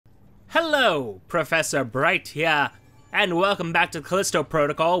Hello, Professor Bright here, and welcome back to Callisto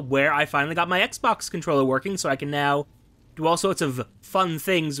Protocol, where I finally got my Xbox controller working, so I can now do all sorts of fun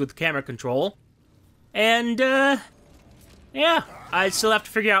things with camera control. And, yeah, I still have to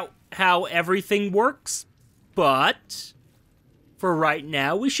figure out how everything works, but for right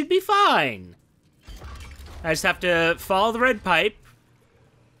now, we should be fine. I just have to follow the red pipe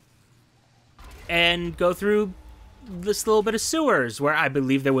and go through this little bit of sewers where I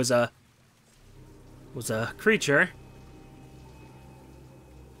believe there was a creature.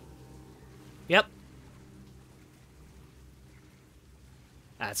 Yep.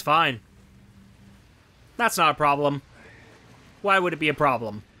 That's fine. That's not a problem. Why would it be a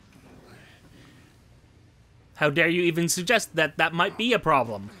problem? How dare you even suggest that that might be a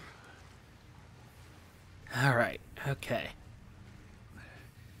problem? Alright, okay.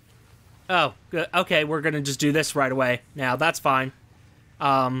 Oh, good. Okay, we're gonna just do this right away. Now, that's fine.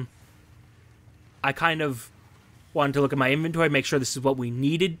 I kind of wanted to look at my inventory, make sure this is what we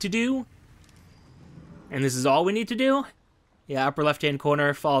needed to do. And this is all we need to do? Yeah, upper left-hand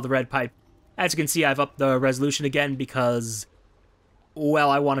corner, follow the red pipe. As you can see, I've upped the resolution again because, well,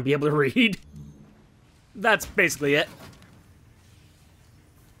 I want to be able to read. That's basically it.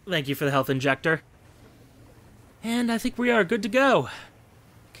 Thank you for the health injector. And I think we are good to go.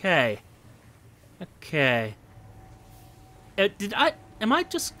 Okay. Okay. Am I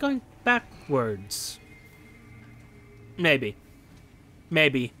just going backwards? Maybe.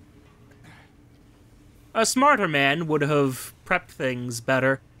 Maybe. A smarter man would have prepped things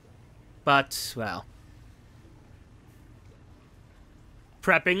better. But, well.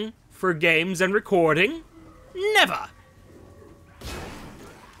 Prepping for games and recording? Never!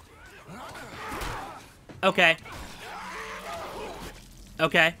 Okay.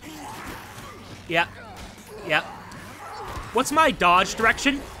 Okay. Yep. Yep. What's my dodge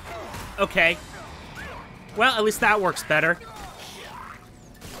direction? Okay. Well, at least that works better.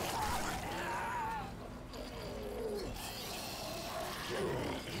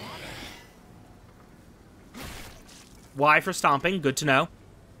 Y for stomping, good to know.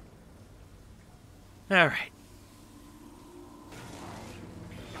 Alright.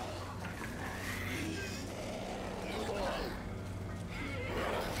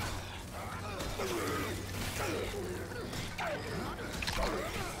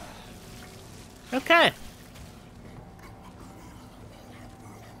 Okay.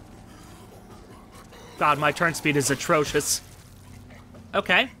 God, my turn speed is atrocious.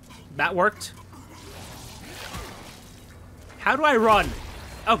 Okay, that worked. How do I run?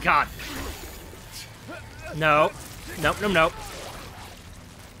 Oh, God. No. Nope, nope, nope.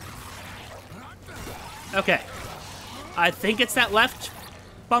 Okay. I think it's that left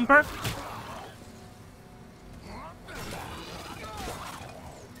bumper.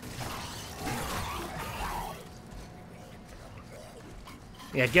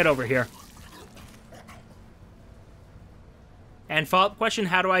 Yeah, get over here. And follow-up question,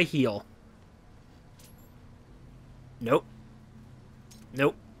 how do I heal? Nope.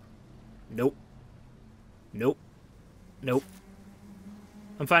 Nope. Nope. Nope. Nope.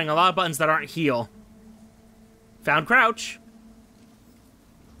 I'm finding a lot of buttons that aren't heal. Found crouch.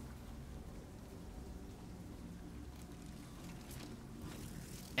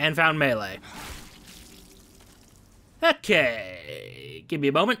 And found melee. Okay. Give me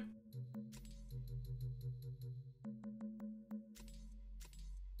a moment.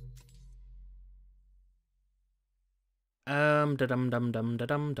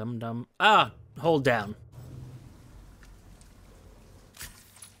 Da-dum-dum-dum-dum-dum-dum-dum. Ah, hold down.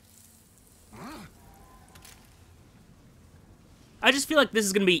 I just feel like this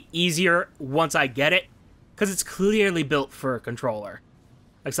is gonna be easier once I get it, because it's clearly built for a controller.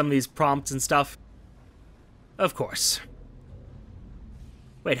 Like some of these prompts and stuff. Of course.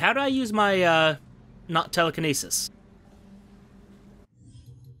 Wait, how do I use my, not telekinesis?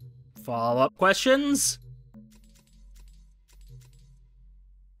 Follow-up questions?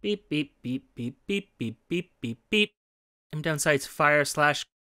 Beep, beep, beep, beep, beep, beep, beep, beep, beep. Aim down sights, fire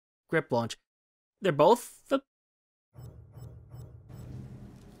 / grip launch. They're both the...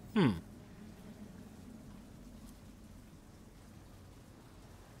 I'm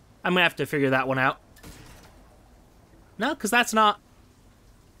gonna have to figure that one out. No, because that's not...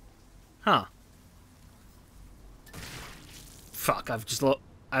 Huh. Fuck,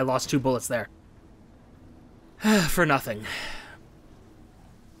 I lost 2 bullets there. For nothing.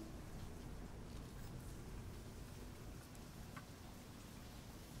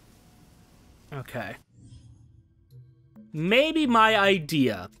 Okay. Maybe my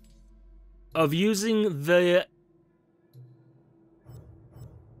idea of using the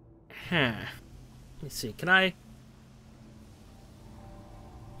Let me see, can I...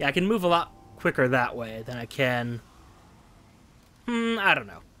 Yeah, I can move a lot quicker that way than I can... I don't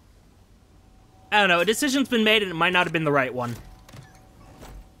know. I don't know, a decision's been made and it might not have been the right one.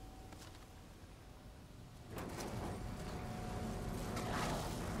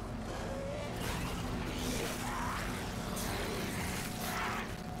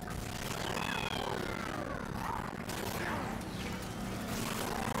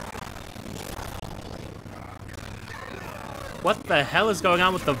 What the hell is going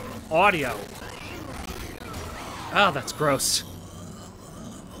on with the audio? Oh, that's gross.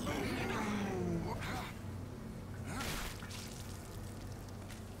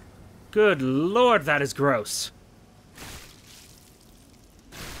 Good lord, that is gross.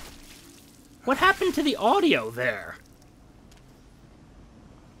 What happened to the audio there?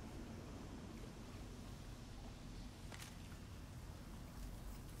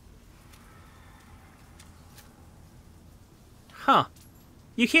 Huh.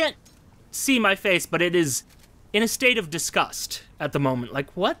 You can't see my face, but it is in a state of disgust at the moment. Like,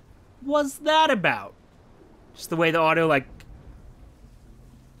 what was that about? Just the way the audio, like,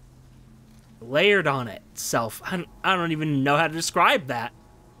 layered on itself. I don't even know how to describe that.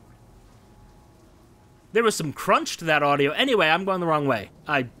 There was some crunch to that audio. Anyway, I'm going the wrong way.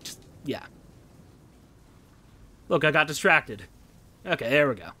 Yeah. Look, I got distracted. Okay, there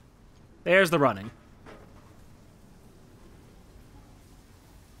we go. There's the running.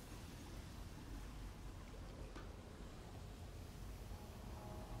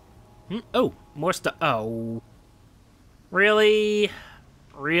 Oh, more stuff. Oh. Really?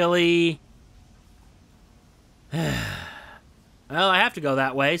 Really? Well, I have to go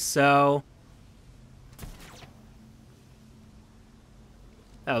that way, so...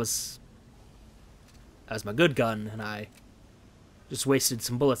 That was my good gun, and I just wasted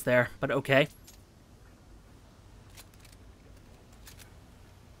some bullets there, but okay.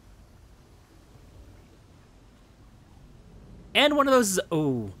 And one of those is...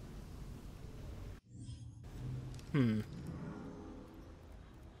 Oh.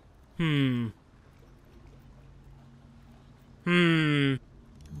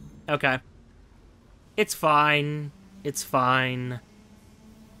 Okay. It's fine. It's fine.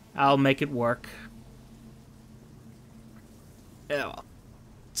 I'll make it work. Oh.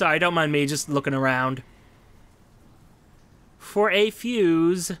 Sorry, don't mind me just looking around. For a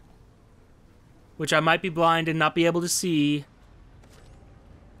fuse, which I might be blind and not be able to see.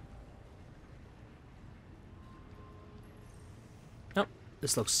 Nope,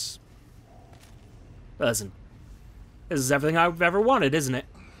 this looks... Doesn't. This is everything I've ever wanted, isn't it?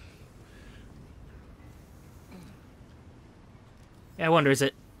 Yeah, I wonder, is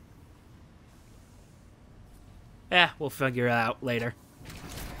it? Yeah, we'll figure it out later.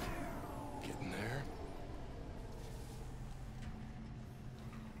 Getting there?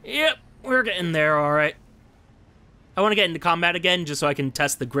 Yep, we're getting there, alright. I want to get into combat again, just so I can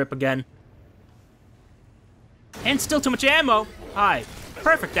test the grip again. And still too much ammo! Hi.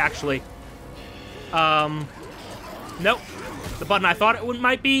 Perfect, actually. Nope. The button I thought it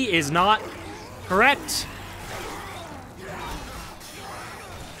might be is not correct.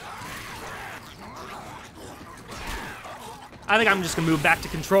 I think I'm just gonna move back to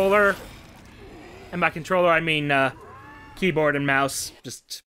controller. And by controller, I mean, keyboard and mouse.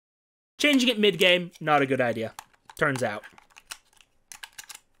 Just changing it mid-game, not a good idea. Turns out.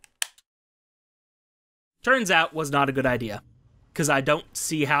 Turns out was not a good idea. Because I don't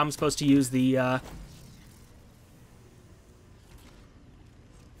see how I'm supposed to use the,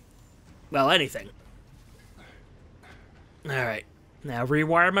 well, anything. Alright. Now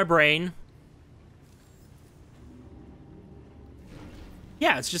rewire my brain.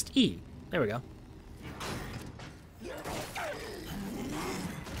 Yeah, it's just E. There we go.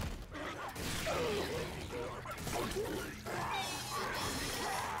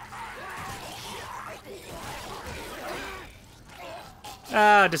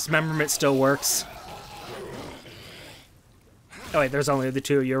 Dismemberment still works. Oh wait, there's only the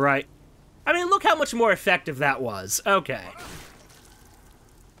two, you're right. I mean, look how much more effective that was. Okay.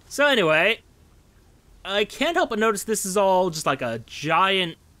 So anyway, I can't help but notice this is all just like a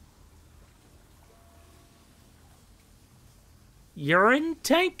giant urine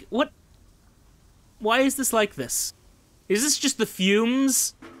tank? What? Why is this like this? Is this just the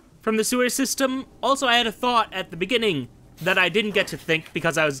fumes from the sewer system? Also, I had a thought at the beginning that I didn't get to think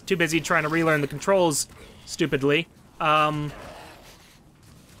because I was too busy trying to relearn the controls stupidly.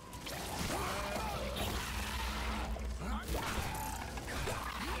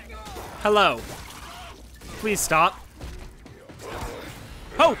 Hello. Please stop.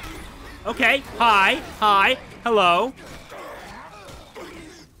 Oh! Okay, hi, hi, hello.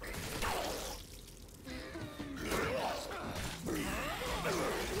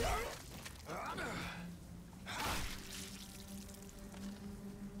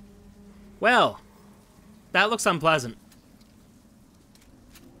 Well, that looks unpleasant.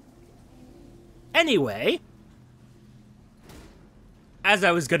 Anyway, as I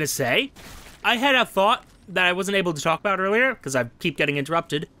was gonna say, I had a thought that I wasn't able to talk about earlier, because I keep getting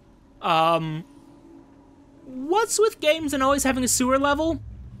interrupted. What's with games and always having a sewer level?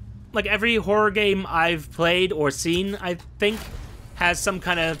 Like, every horror game I've played or seen, I think, has some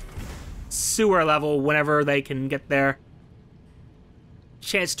kind of sewer level whenever they can get their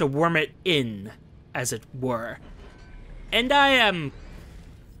chance to worm it in, as it were. And I am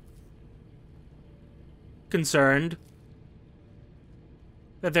concerned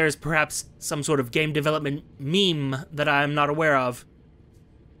that there's perhaps some sort of game development meme that I'm not aware of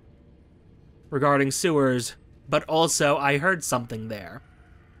regarding sewers, but also I heard something there.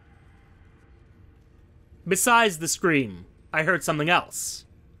 Besides the scream, I heard something else.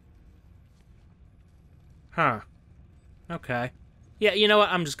 Huh. Okay. Yeah, you know what?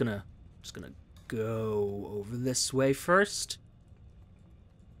 I'm just gonna go over this way first.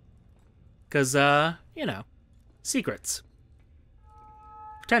 'Cause, you know, secrets.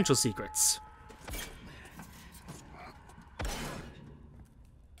 Potential secrets.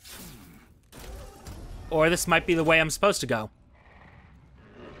 Or this might be the way I'm supposed to go.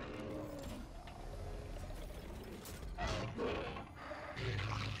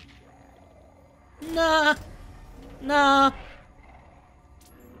 Nah. Nah.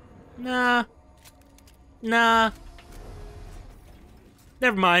 Nah. Nah.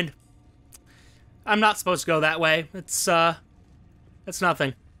 Never mind. I'm not supposed to go that way. It's nothing. Is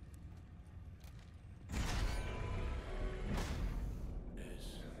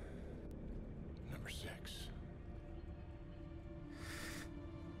number 6.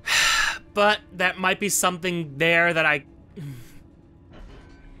 But that might be something there that I...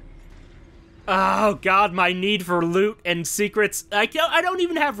 Oh god, my need for loot and secrets. I don't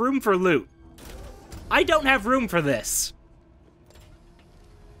even have room for loot. I don't have room for this.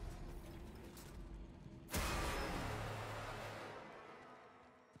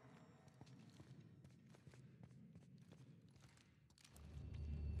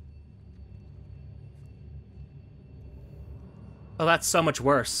 Oh, that's so much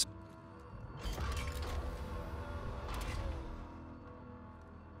worse.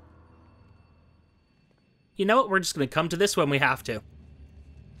 You know what? We're just gonna come to this when we have to.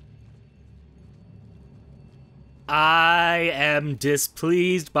 I am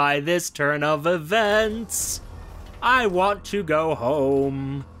displeased by this turn of events. I want to go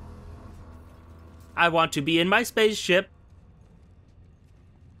home. I want to be in my spaceship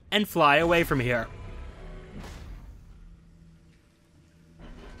and fly away from here.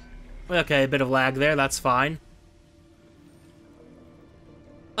 Okay, a bit of lag there, that's fine.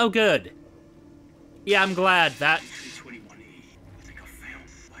 Oh, good. Yeah, I'm glad that...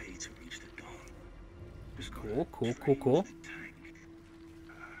 Cool, cool, cool, cool.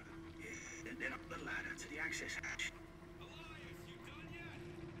 Then up the ladder to the access hatch.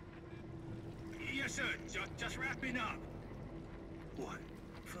 Yes, sir. Just wrapping up. What?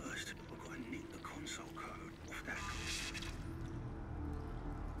 First, we've got to nick the console code off that.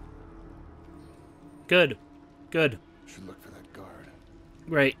 Good. Good. Should look for that guard.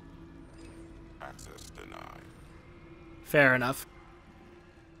 Great. Access denied. Fair enough.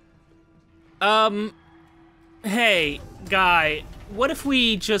 Hey, guy, what if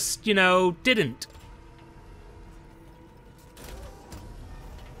we just, you know, didn't?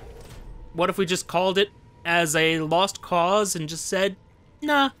 What if we just called it as a lost cause and just said,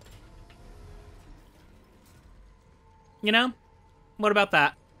 nah. You know? What about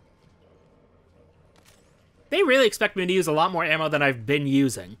that? They really expect me to use a lot more ammo than I've been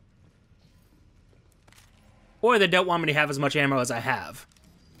using. Or they don't want me to have as much ammo as I have.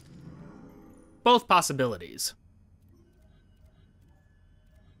 Both possibilities.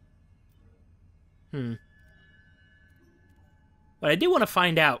 But I do want to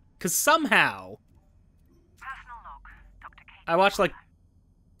find out, because somehow... I watched, like,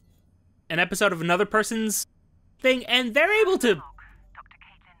 an episode of another person's thing, and they're able to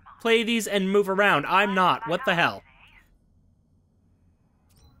play these and move around. I'm not. What the hell?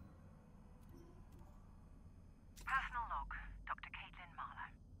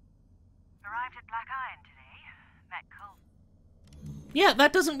 Yeah,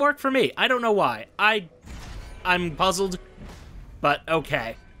 that doesn't work for me. I don't know why. I'm puzzled, but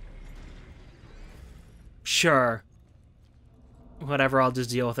okay. Sure. Whatever, I'll just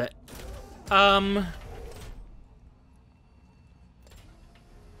deal with it. So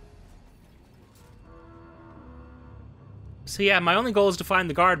yeah, my only goal is to find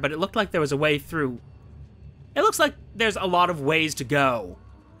the guard, but it looked like there was a way through. It looks like there's a lot of ways to go,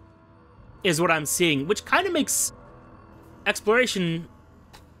 is what I'm seeing, which kind of makes exploration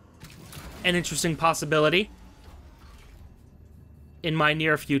an interesting possibility in my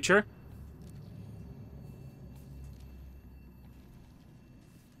near future.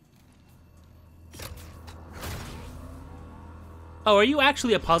 Oh, are you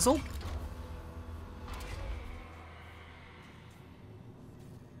actually a puzzle?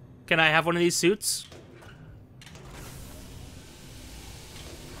 Can I have one of these suits?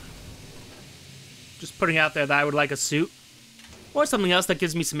 Just putting out there that I would like a suit. Or something else that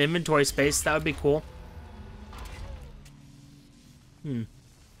gives me some inventory space. That would be cool. What's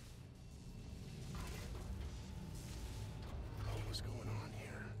going on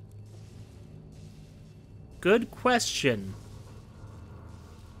here? Good question.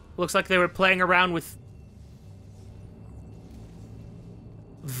 Looks like they were playing around with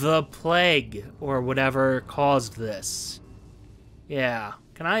the plague, or whatever caused this. Yeah.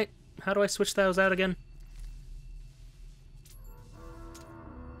 Can I... How do I switch those out again?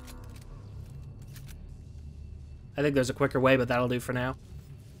 I think there's a quicker way, but that'll do for now.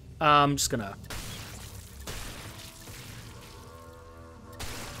 I'm just gonna...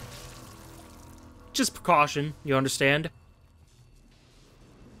 Just precaution, you understand?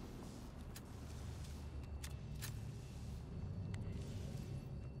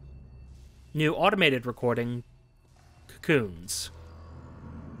 New automated recording cocoons.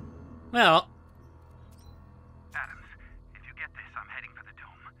 Well, Adams, if you get this, I'm heading for the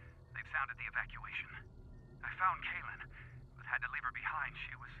dome. They've sounded the evacuation. I found Kaylin, but had to leave her behind.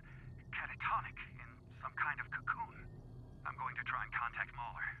 She was catatonic in some kind of cocoon. I'm going to try and contact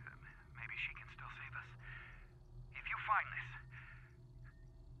Mahler. Maybe she can still save us. If you find this,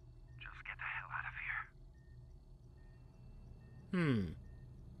 just get the hell out of here.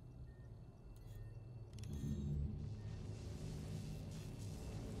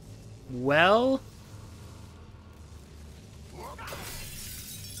 Well...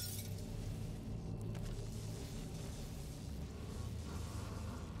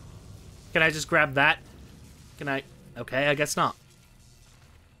 Can I just grab that? Can I... Okay, I guess not.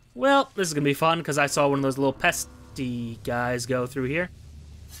 Well, this is gonna be fun, because I saw one of those little pesty guys go through here.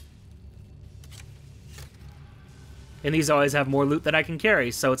 And these always have more loot that I can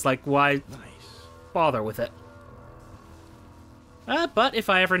carry, so it's like, why bother with it? But if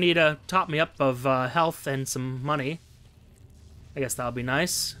I ever need a top-me-up of health and some money, I guess that'll be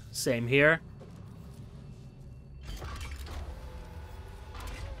nice. Same here.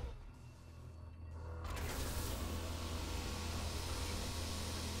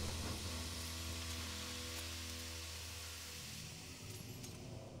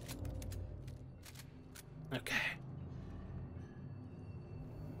 Okay.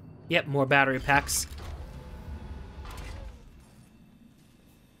 Yep, more battery packs.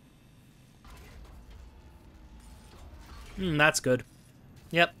 That's good.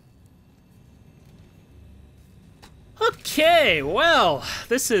 Yep. Okay, well,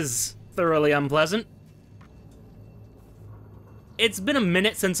 this is thoroughly unpleasant. It's been a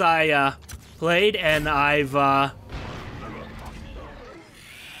minute since I played, and I've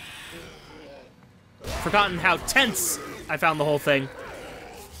forgotten how tense I found the whole thing.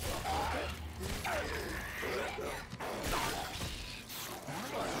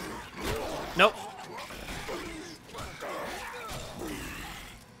 Nope.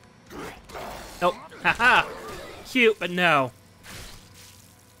 Nope. Haha. Cute, but no.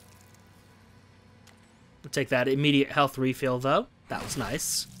 We'll take that immediate health refill, though. That was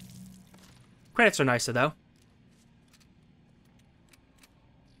nice. Credits are nicer, though.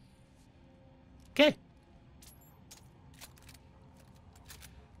 Okay.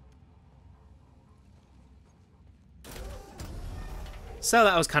 So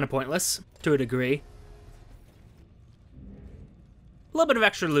that was kind of pointless, to a degree. A little bit of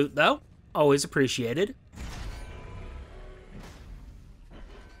extra loot, though. Always appreciated.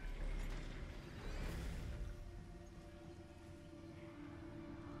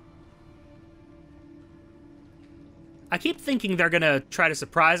 I keep thinking they're gonna try to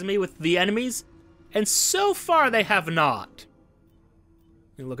surprise me with the enemies, and so far they have not.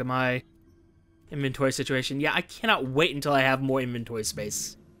 You look at my inventory situation. Yeah, I cannot wait until I have more inventory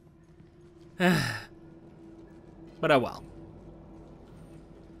space. But oh well.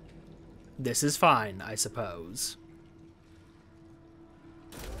 This is fine, I suppose.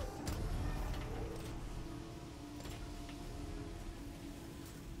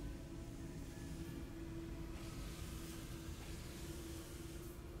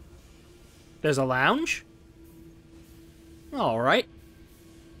 There's a lounge? Alright.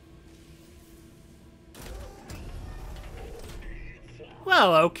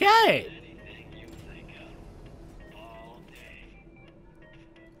 Well, okay.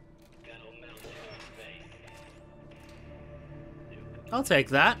 I'll take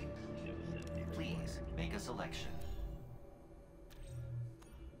that. Please make a selection.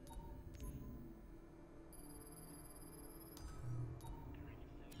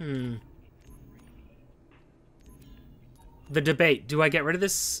 The debate. Do I get rid of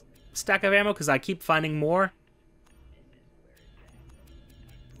this stack of ammo? Because I keep finding more.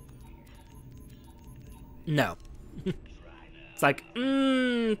 No. It's like,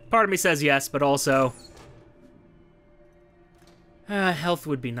 part of me says yes, but also... health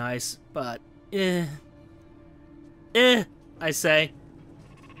would be nice, but... I say.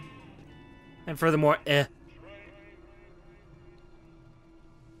 And furthermore,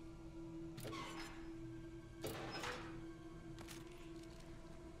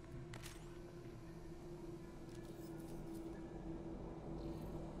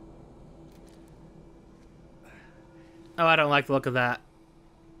 Oh, I don't like the look of that.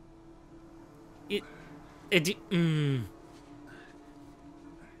 Poor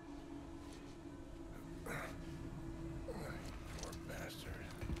bastard.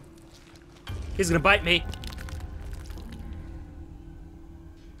 He's gonna bite me.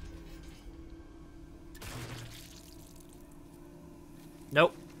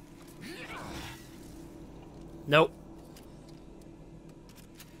 Nope. Nope.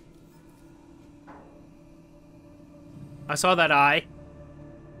 I saw that eye.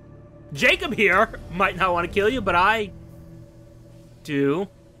 Jacob here might not want to kill you, but I do.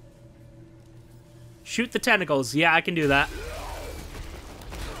 Shoot the tentacles. Yeah, I can do that.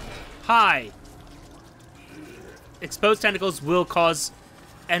 Hi. Exposed tentacles will cause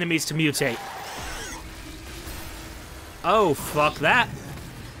enemies to mutate. Oh, fuck that.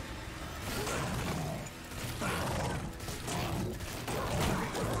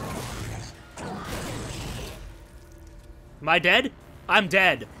 Am I dead? I'm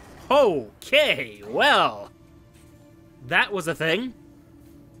dead. Okay, well. That was a thing.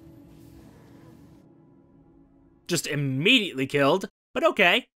 Just immediately killed, but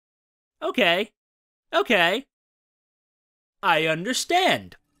okay. Okay. Okay. I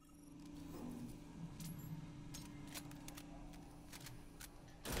understand.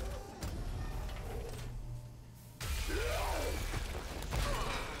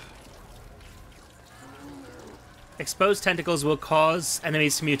 Exposed tentacles will cause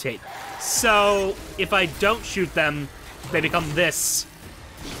enemies to mutate. So, if I don't shoot them, they become this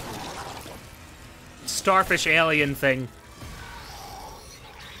starfish alien thing.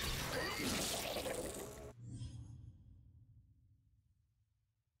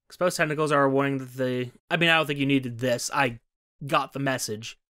 Exposed tentacles are a warning that I don't think you needed this. I got the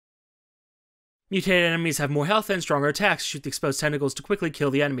message. Mutated enemies have more health and stronger attacks. Shoot the exposed tentacles to quickly kill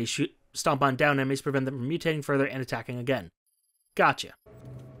the enemy. Stomp on down enemies, prevent them from mutating further and attacking again. Gotcha.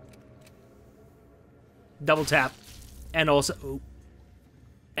 Double tap. And also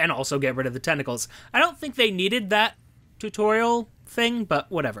get rid of the tentacles. I don't think they needed that tutorial thing, but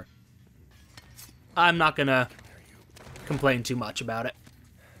whatever. I'm not gonna complain too much about it.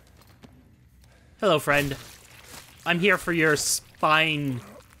 Hello, friend. I'm here for your spine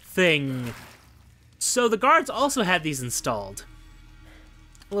thing. So the guards also had these installed.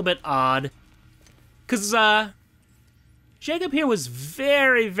 A little bit odd. Because, Jacob here was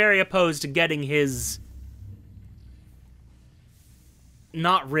very, very opposed to getting his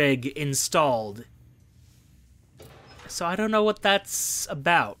not rig installed. So I don't know what that's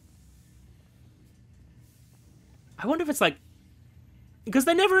about. I wonder if it's like... Because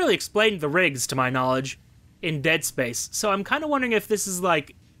they never really explained the rigs, to my knowledge, in Dead Space. So I'm kind of wondering if this is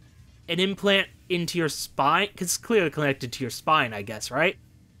like an implant into your spine. Because it's clearly connected to your spine, I guess, right?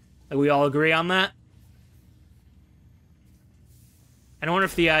 Like, we all agree on that? And I wonder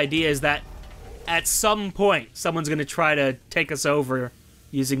if the idea is that at some point, someone's going to try to take us over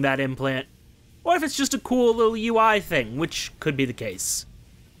using that implant. Or if it's just a cool little UI thing, which could be the case.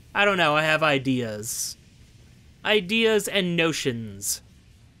 I don't know, I have ideas. Ideas and notions.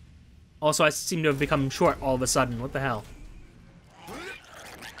 Also, I seem to have become short all of a sudden. What the hell?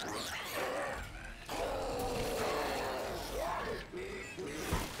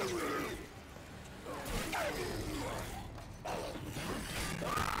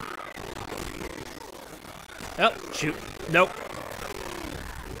 Oh, shoot. Nope.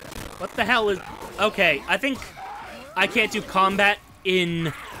 What the hell is... Okay, I think I can't do combat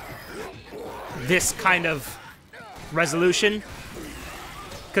in this kind of resolution.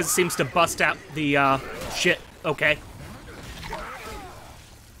 Because it seems to bust out the, shit. Okay.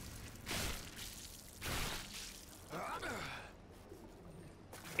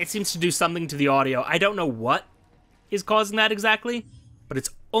 It seems to do something to the audio. I don't know what is causing that exactly, but it's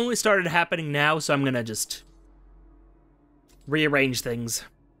only started happening now, so I'm gonna just rearrange things.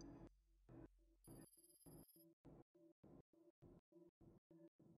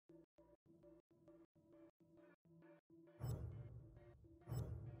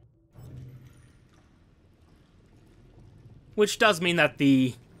 Which does mean that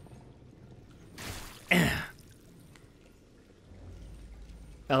the...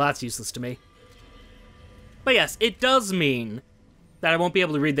 Well, that's useless to me. But yes, it does mean that I won't be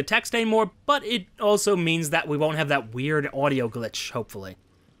able to read the text anymore, but it also means that we won't have that weird audio glitch, hopefully.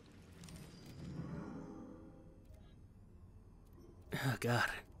 Oh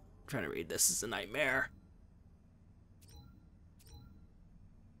god, trying to read this is a nightmare.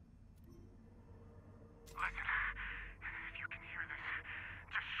 Listen, if you can hear this,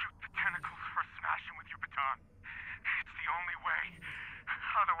 just shoot the tentacles or smash them with your baton. It's the only way.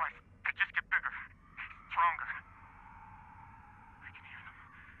 Otherwise, they just get bigger, stronger. I can hear them.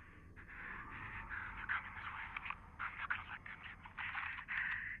 They're coming this way. I'm not gonna let them get me.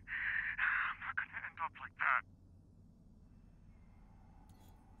 I'm not gonna end up like that.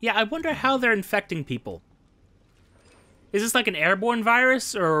 Yeah, I wonder how they're infecting people. Is this like an airborne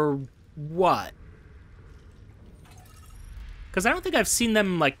virus, or what? Because I don't think I've seen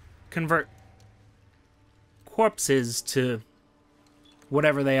them, like, convert corpses to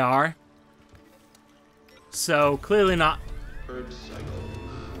whatever they are. So, clearly not. Purge cycle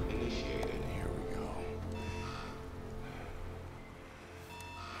initiated. Here we go.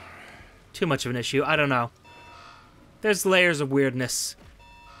 Too much of an issue. I don't know. There's layers of weirdness.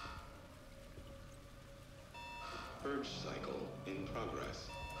 Purge cycle in progress.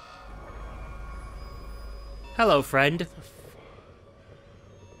 Hello, friend.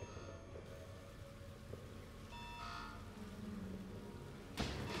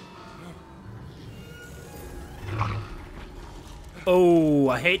 Oh,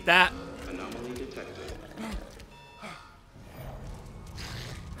 I hate that. Anomaly detected.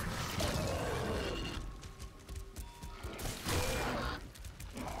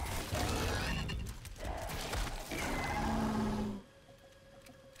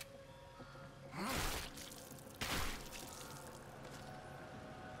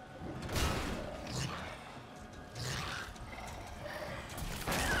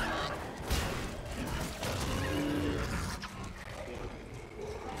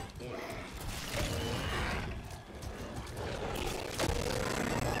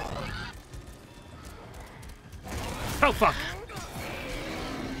 Oh, fuck.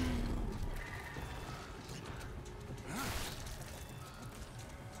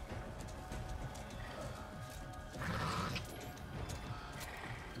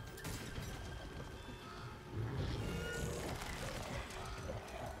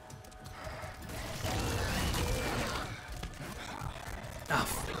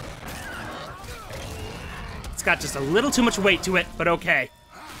 Oh. It's got just a little too much weight to it, but okay.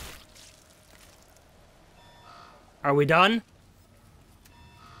 Are we done?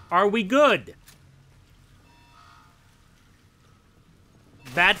 Are we good?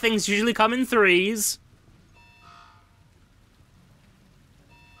 Bad things usually come in threes.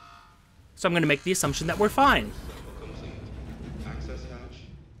 So I'm gonna make the assumption that we're fine. Complete. Access hatch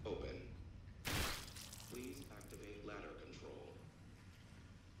open. Please activate ladder control.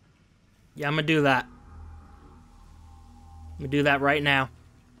 Yeah, I'm gonna do that. I'm gonna do that right now.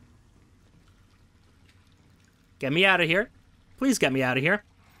 Get me out of here. Please get me out of here.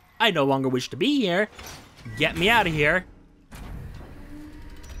 I no longer wish to be here. Get me out of here.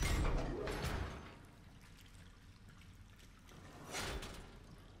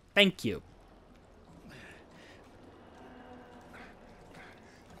 Thank you.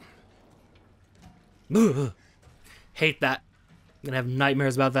 Ugh. Hate that. I'm gonna have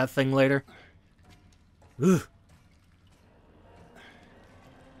nightmares about that thing later. Ugh.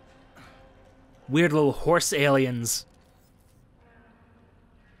 Weird little horse aliens.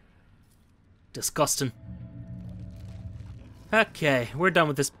 Disgusting. Okay, we're done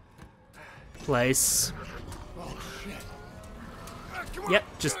with this place. Yep,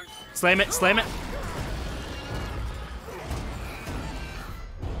 just slam it, slam it.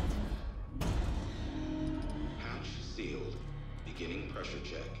 Hatch sealed. Beginning pressure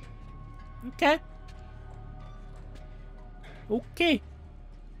check. Okay. Okay.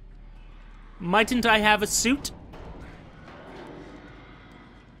 Mightn't I have a suit?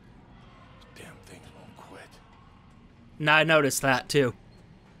 Damn things won't quit. Nah, I noticed that too.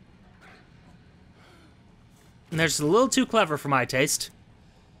 And they're just a little too clever for my taste.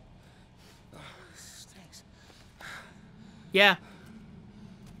 Stinks. Yeah.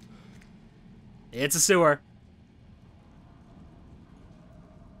 It's a sewer.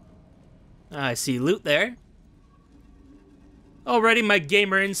 I see loot there. Already, my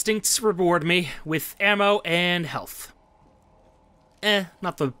gamer instincts reward me with ammo and health.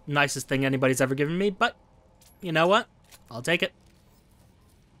 Not the nicest thing anybody's ever given me, but you know what? I'll take it.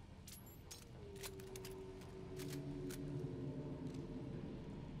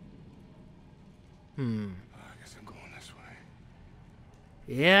 I guess I'm going this way.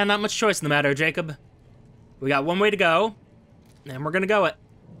 Yeah, not much choice in the matter, Jacob. We got one way to go, and we're gonna go it.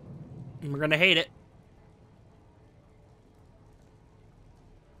 And we're gonna hate it.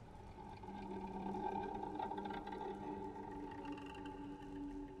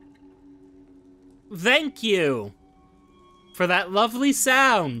 Thank you for that lovely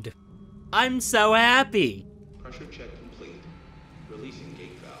sound. I'm so happy. Pressure check complete. Releasing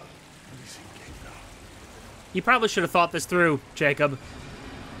gate valve. Releasing gate valve. You probably should have thought this through, Jacob.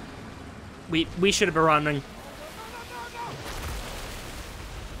 We should have been running.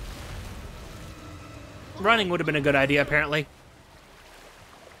 Running would have been a good idea, apparently.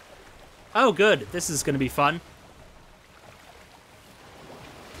 Oh, good. This is going to be fun.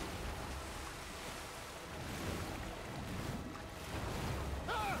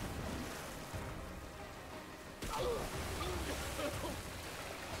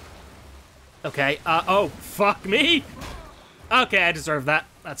 Okay, oh, fuck me! Okay, I deserve that.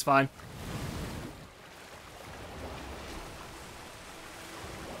 That's fine.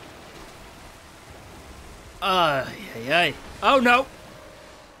 Yay. Oh, no!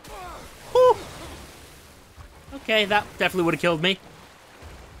 Whew. Okay, that definitely would have killed me.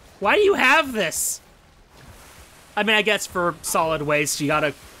 Why do you have this? I mean, I guess for solid waste, you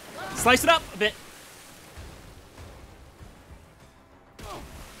gotta slice it up a bit.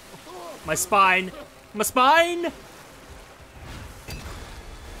 My spine. My spine!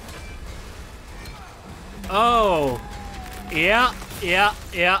 Oh. Yeah, yeah,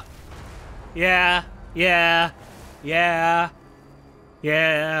 yeah. Yeah, yeah, yeah.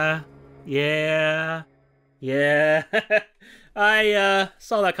 Yeah, yeah, yeah. I,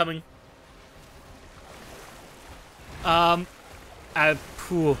 saw that coming.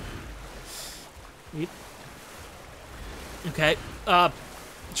 Phew. Okay,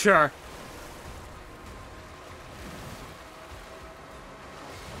 sure.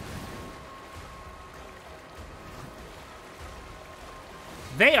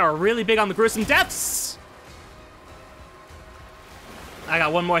 They are really big on the gruesome deaths! I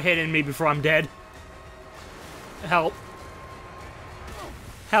got one more hit in me before I'm dead. Help.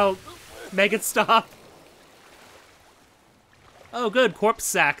 Help. Make it stop. Oh, good. Corpse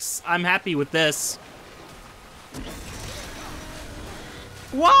sacks. I'm happy with this.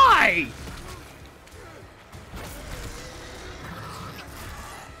 Why?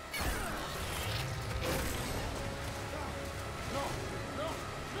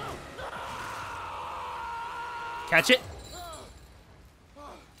 Catch it.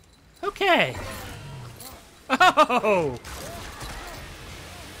 Okay. Oh!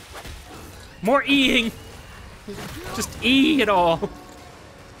 More E-ing. Just E it all.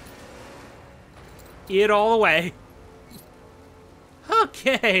 E it all away.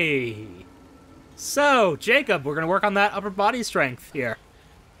 Okay. So, Jacob, we're gonna work on that upper body strength here.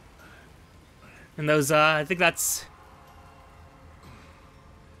 And those, I think that's...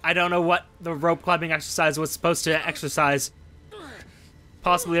 I don't know what the rope climbing exercise was supposed to exercise.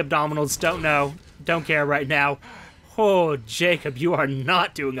 Possibly abdominals, don't know. Don't care right now. Oh, Jacob, you are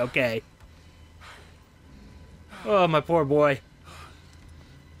not doing okay. Oh, my poor boy.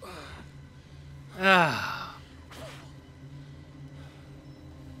 Ah.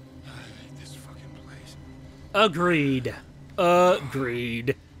 I hate this fucking place. Agreed.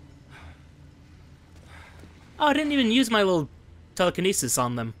 Agreed. Oh, I didn't even use my little telekinesis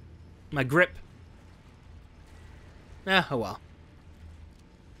on them. My grip. Oh well.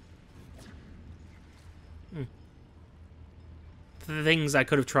 The things I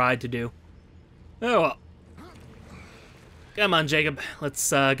could have tried to do. Oh well. Come on, Jacob. Let's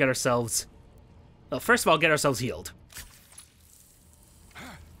get ourselves... Well, first of all, get ourselves healed.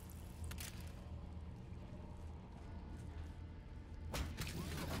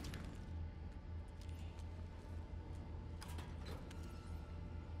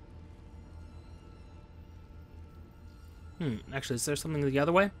 Actually, is there something the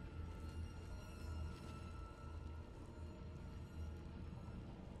other way?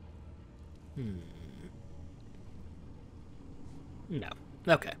 No.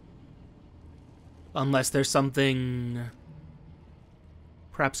 Okay. Unless there's something...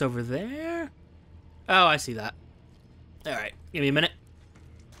 perhaps over there? Oh, I see that. Alright, give me a minute.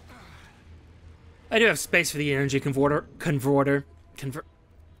 I do have space for the energy converter.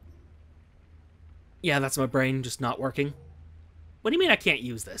 Yeah, that's my brain just not working. What do you mean I can't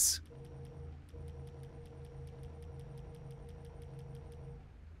use this?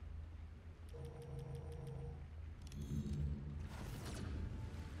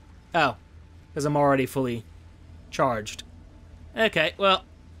 Oh, because I'm already fully charged. Okay, well,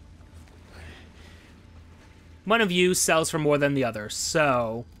 one of you sells for more than the other,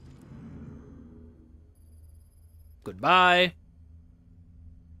 so goodbye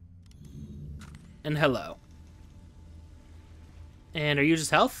and hello. And are you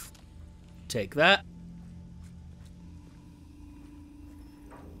just health? Take that.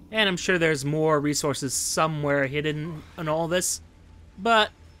 And I'm sure there's more resources somewhere hidden in all this,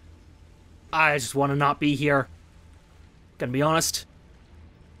 but I just want to not be here. Gonna be honest.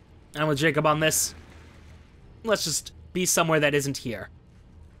 I'm with Jacob on this. Let's just be somewhere that isn't here.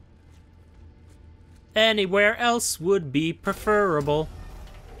 Anywhere else would be preferable.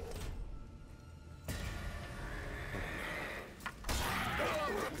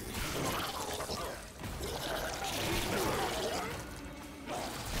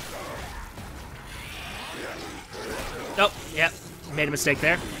 Oh, yeah. Made a mistake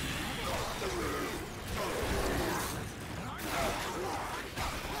there.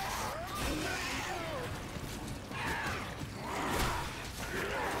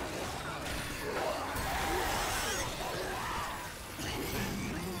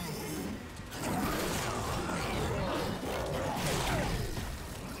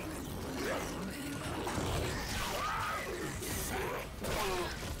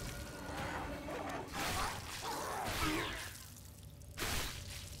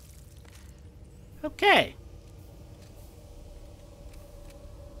 Okay.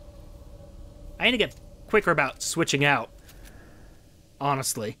 I need to get quicker about switching out.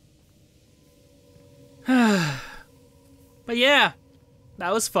 Honestly. But yeah,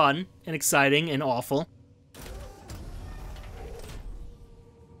 that was fun and exciting and awful.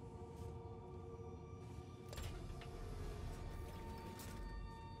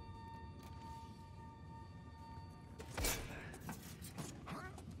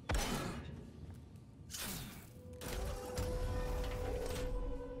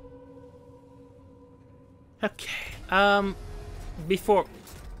 Okay, before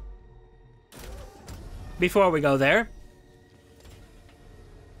we go there,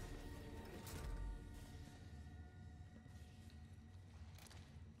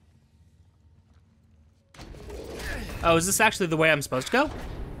 oh, is this actually the way I'm supposed to go?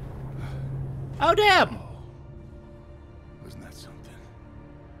 Oh, damn! Wasn't that something?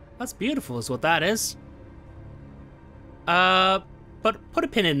 That's beautiful is what that is. But put a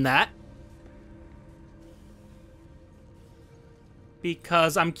pin in that.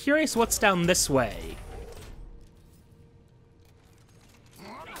 Because I'm curious what's down this way.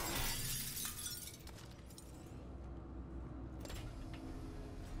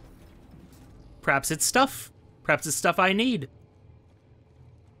 Perhaps it's stuff. Perhaps it's stuff I need.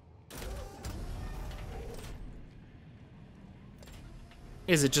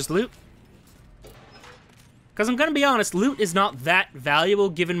 Is it just loot? Because I'm gonna be honest, loot is not that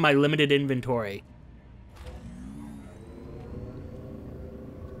valuable given my limited inventory.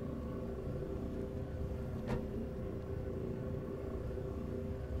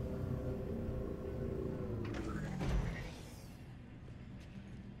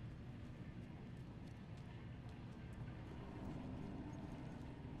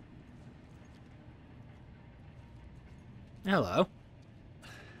 Hello.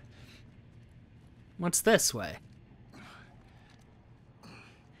 What's this way?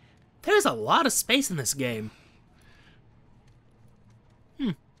 There's a lot of space in this game.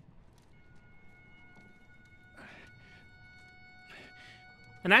 And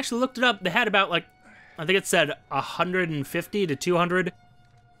I actually looked it up. They had about, like, I think it said 150 to 200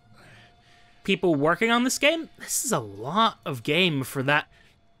 people working on this game. This is a lot of game for that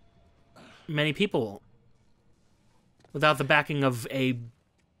many people without the backing of a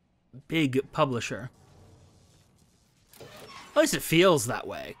big publisher. At least it feels that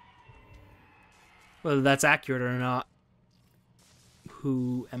way. Whether that's accurate or not,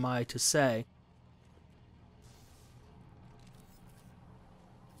 who am I to say?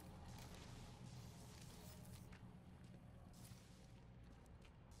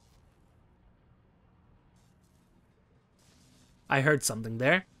 I heard something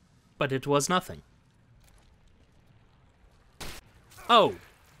there, but it was nothing. Oh.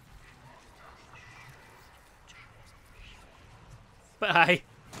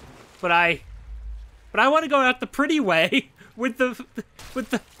 But I want to go out the pretty way with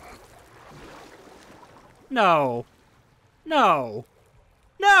the... No. No.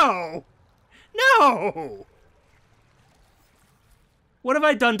 No! No! What have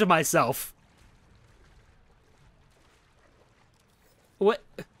I done to myself? What?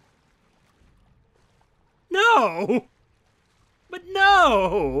 No! But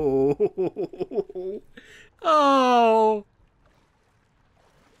no! Oh!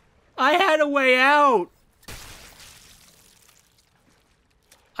 I had a way out!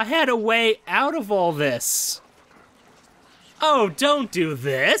 I had a way out of all this. Oh, don't do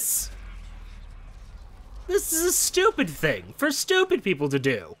this! This is a stupid thing for stupid people to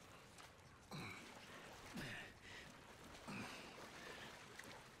do.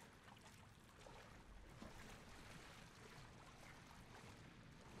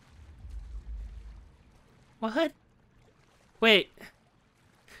 What? Wait.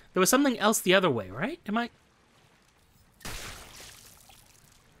 There was something else the other way, right? Am I...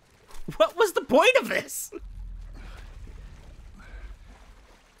 What was the point of this?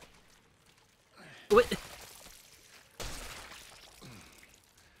 What?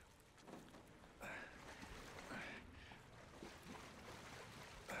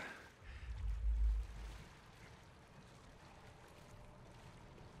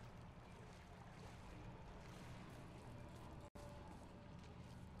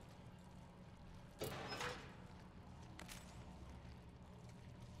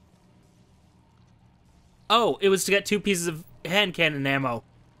 Oh, it was to get 2 pieces of hand cannon ammo.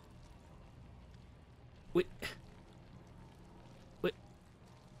 Wait. Wait.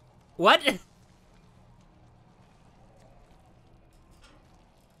 What?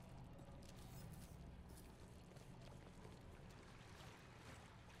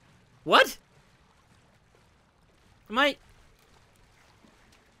 What? Am I...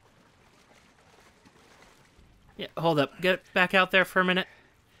 Yeah, hold up. Get back out there for a minute.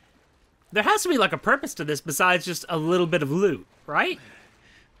 There has to be, like, a purpose to this besides just a little bit of loot, right?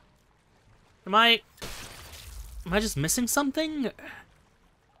 Am I just missing something?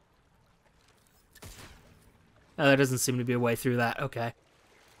 Oh, there doesn't seem to be a way through that. Okay.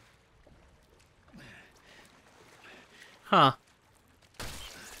 Huh.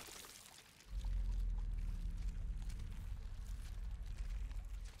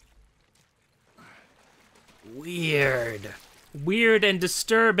 Weird. Weird and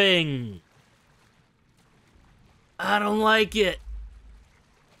disturbing. I don't like it.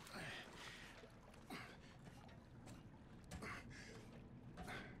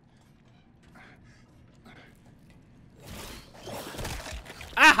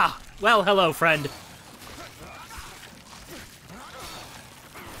 Ah! Well, hello, friend.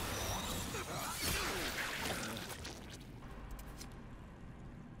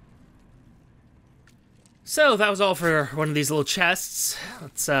 So, that was all for one of these little chests.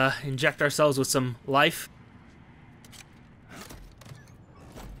 Let's inject ourselves with some life.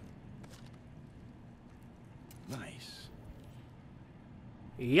 Nice.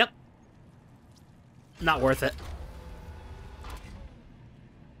 Yep. Not worth it.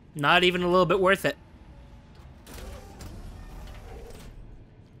 Not even a little bit worth it.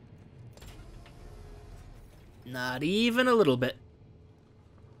 Not even a little bit.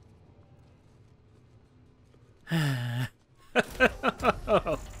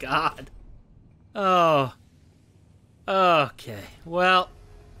 Oh, God. Oh. Okay. Well,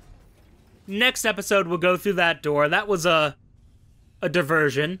 next episode we'll go through that door. That was a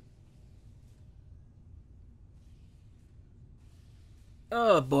diversion.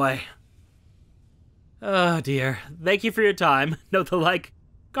 Oh, boy. Oh, dear. Thank you for your time. Note the like,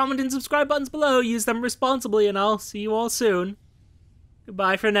 comment, and subscribe buttons below. Use them responsibly, and I'll see you all soon.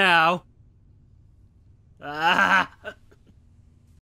 Goodbye for now. Ah!